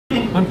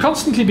I'm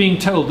constantly being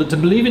told that to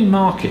believe in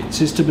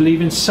markets is to believe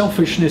in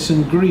selfishness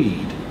and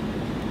greed.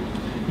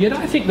 Yet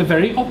I think the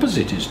very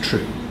opposite is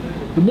true.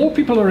 The more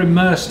people are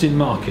immersed in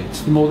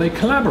markets, the more they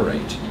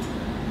collaborate,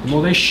 the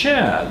more they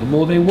share, the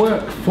more they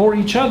work for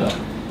each other.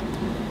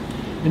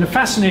 In a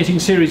fascinating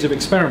series of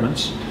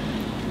experiments,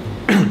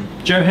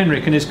 Joe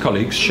Henrich and his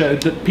colleagues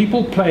showed that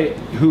people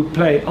who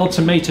play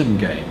ultimatum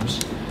games,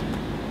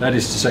 that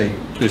is to say,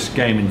 this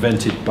game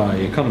invented by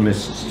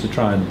economists to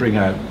try and bring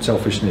out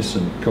selfishness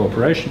and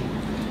cooperation,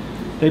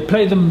 they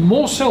play them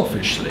more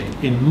selfishly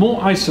in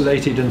more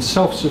isolated and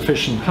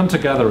self-sufficient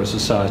hunter-gatherer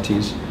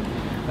societies,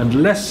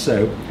 and less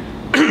so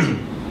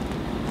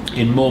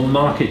in more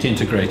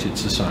market-integrated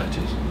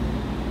societies.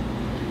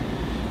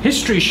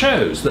 History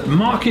shows that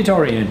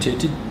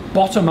market-oriented,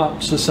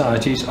 bottom-up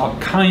societies are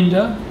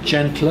kinder,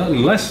 gentler,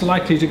 less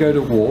likely to go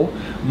to war,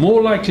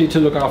 more likely to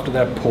look after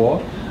their poor,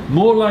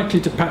 more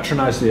likely to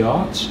patronize the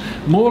arts,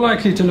 more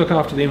likely to look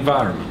after the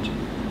environment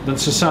than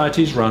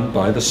societies run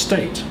by the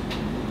state.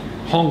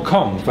 Hong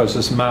Kong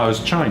versus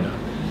Mao's China,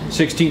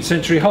 16th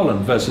century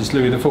Holland versus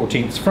Louis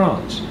XIV's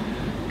France,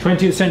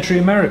 20th century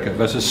America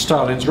versus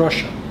Stalin's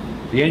Russia,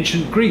 the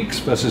ancient Greeks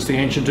versus the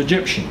ancient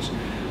Egyptians,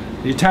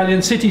 the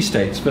Italian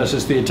city-states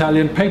versus the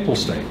Italian papal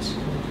states,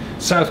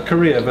 South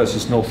Korea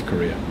versus North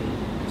Korea,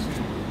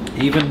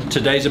 even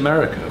today's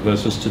America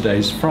versus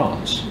today's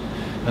France,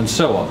 and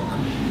so on.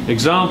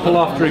 Example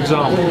after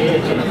example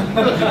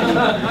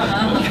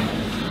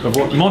of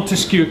what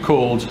Montesquieu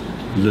called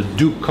le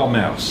doux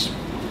commerce.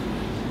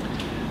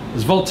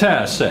 As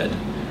Voltaire said,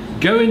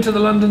 "Go into the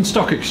London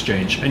Stock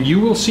Exchange and you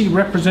will see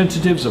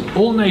representatives of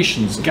all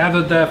nations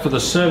gathered there for the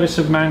service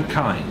of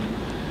mankind.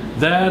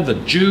 There the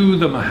Jew,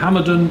 the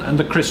Mohammedan and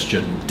the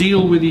Christian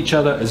deal with each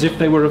other as if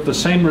they were of the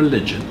same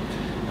religion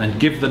and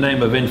give the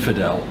name of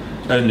infidel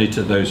only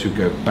to those who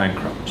go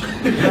bankrupt."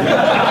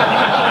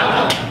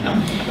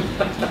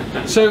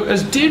 So,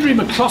 as Deirdre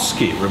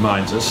McCloskey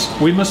reminds us,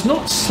 we must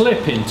not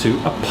slip into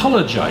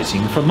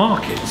apologising for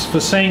markets, for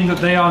saying that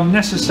they are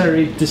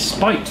necessary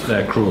despite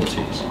their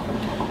cruelties.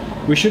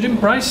 We should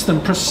embrace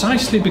them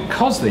precisely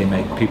because they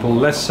make people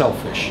less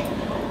selfish,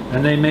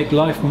 and they make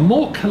life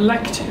more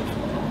collective,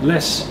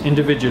 less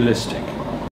individualistic.